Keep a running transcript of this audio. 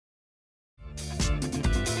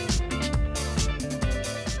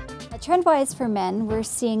Trend-wise for men, we're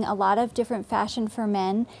seeing a lot of different fashion for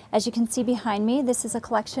men. As you can see behind me, this is a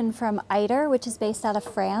collection from Eider, which is based out of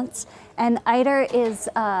France. And Eider is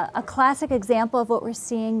a classic example of what we're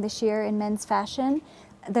seeing this year in men's fashion.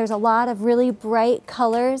 There's a lot of really bright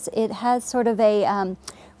colors. It has sort of a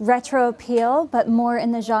retro appeal, but more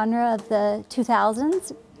in the genre of the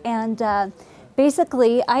 2000s. And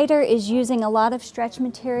basically, Eider is using a lot of stretch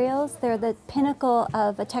materials. They're the pinnacle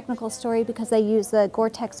of a technical story because they use the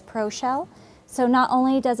Gore-Tex Pro Shell. So not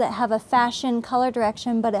only does it have a fashion color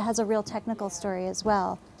direction, but it has a real technical story as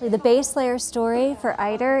well. The base layer story for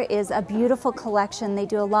Eider is a beautiful collection. They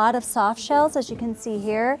do a lot of soft shells, as you can see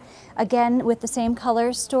here. Again, with the same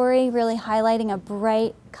color story, really highlighting a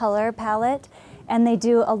bright color palette. And they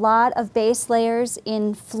do a lot of base layers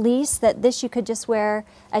in fleece that this you could just wear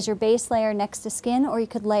as your base layer next to skin, or you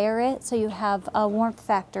could layer it so you have a warmth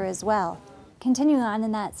factor as well. Continuing on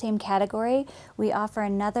in that same category, we offer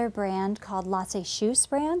another brand called Softgoods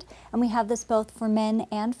brand, and we have this both for men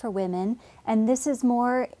and for women. And this is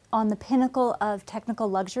more on the pinnacle of technical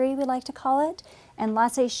luxury, we like to call it. And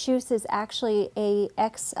Softgoods is actually a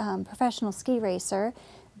professional ski racer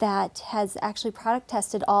that has actually product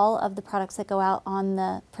tested all of the products that go out on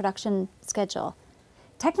the production schedule.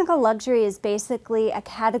 Technical luxury is basically a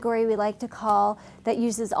category we like to call that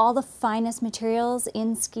uses all the finest materials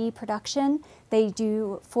in ski production. They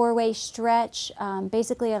do four-way stretch.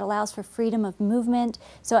 Basically, it allows for freedom of movement.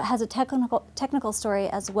 So it has a technical story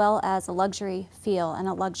as well as a luxury feel and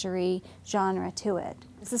a luxury genre to it.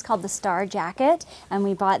 This is called the Star Jacket, and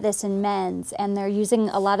we bought this in men's, and they're using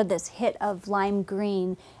a lot of this hit of lime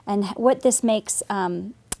green. And what this makes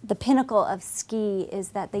the pinnacle of ski is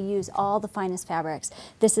that they use all the finest fabrics.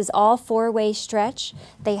 This is all four-way stretch.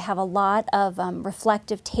 They have a lot of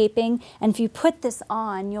reflective taping, and if you put this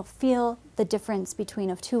on, you'll feel the difference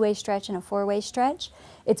between a two-way stretch and a four-way stretch.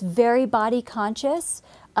 It's very body conscious.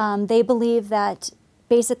 They believe that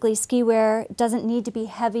basically ski wear doesn't need to be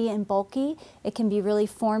heavy and bulky. It can be really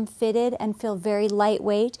form-fitted and feel very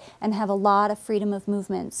lightweight and have a lot of freedom of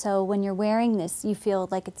movement. So when you're wearing this, you feel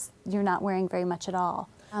like you're not wearing very much at all.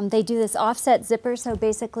 They do this offset zipper, so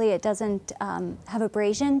basically it doesn't have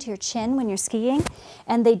abrasion to your chin when you're skiing.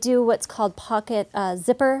 And they do what's called pocket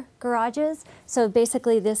zipper garages. So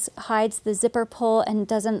basically this hides the zipper pull and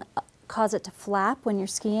doesn't cause it to flap when you're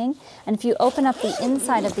skiing. And if you open up the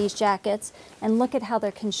inside of these jackets and look at how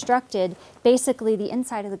they're constructed, basically the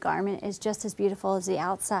inside of the garment is just as beautiful as the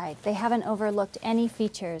outside. They haven't overlooked any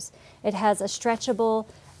features. It has a stretchable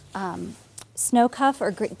snow cuff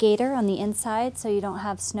or gaiter on the inside so you don't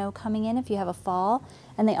have snow coming in if you have a fall.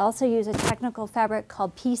 And they also use a technical fabric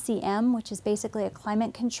called PCM, which is basically a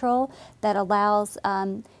climate control that allows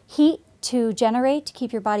heat to generate to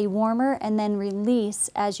keep your body warmer and then release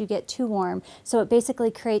as you get too warm. So it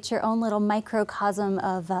basically creates your own little microcosm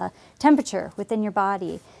of temperature within your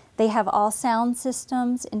body. They have all sound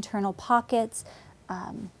systems, internal pockets,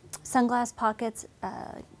 sunglass pockets,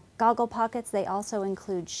 goggle pockets. They also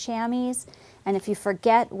include chamois. And if you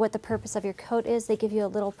forget what the purpose of your coat is, they give you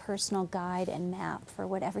a little personal guide and map for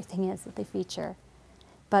what everything is that they feature.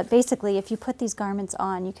 But basically, if you put these garments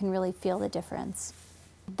on, you can really feel the difference.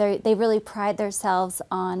 They really pride themselves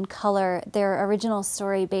on color. Their original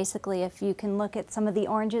story, basically, if you can look at some of the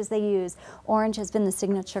oranges they use, orange has been the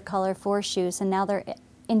signature color for shoes, and now they're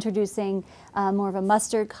introducing more of a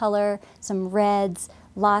mustard color, some reds,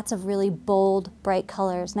 lots of really bold, bright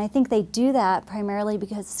colors. And I think they do that primarily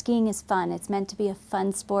because skiing is fun. It's meant to be a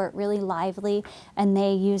fun sport, really lively, and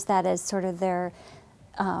they use that as sort of their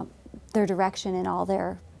direction in all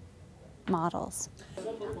their models.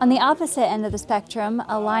 On the opposite end of the spectrum,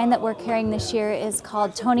 a line that we're carrying this year is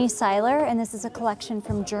called Toni Seiler, and this is a collection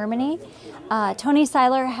from Germany. Toni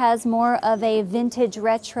Seiler has more of a vintage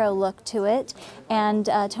retro look to it, and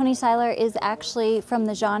Toni Seiler is actually from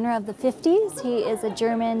the genre of the 50s. He is a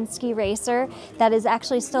German ski racer that is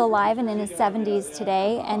actually still alive and in his 70s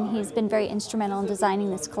today, and he's been very instrumental in designing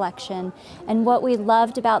this collection. And what we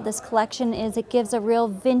loved about this collection is it gives a real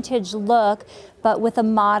vintage look, but with a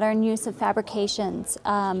modern use of fabrications.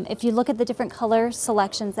 If you look at the different color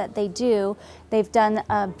selections that they do, they've done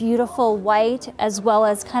a beautiful white as well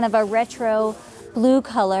as kind of a retro blue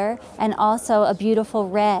color and also a beautiful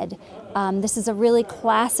red. This is a really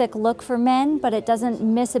classic look for men, but it doesn't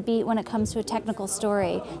miss a beat when it comes to a technical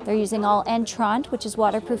story. They're using all Entrant, which is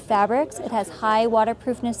waterproof fabrics. It has high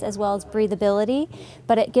waterproofness as well as breathability,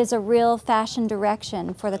 but it gives a real fashion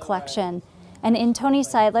direction for the collection. And in Toni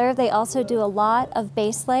Seiler, they also do a lot of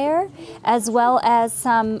base layer, as well as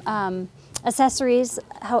some Accessories,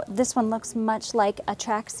 how this one looks much like a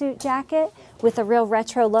tracksuit jacket with a real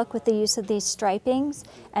retro look with the use of these stripings,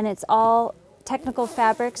 and it's all technical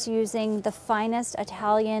fabrics using the finest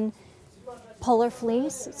Italian polar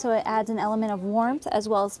fleece, so it adds an element of warmth as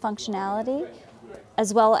well as functionality,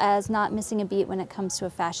 as well as not missing a beat when it comes to a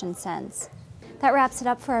fashion sense. That wraps it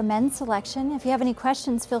up for our men's selection. If you have any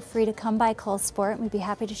questions, feel free to come by ColeSport. We'd be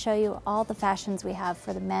happy to show you all the fashions we have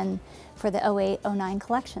for the men for the 08-09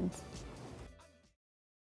 collections.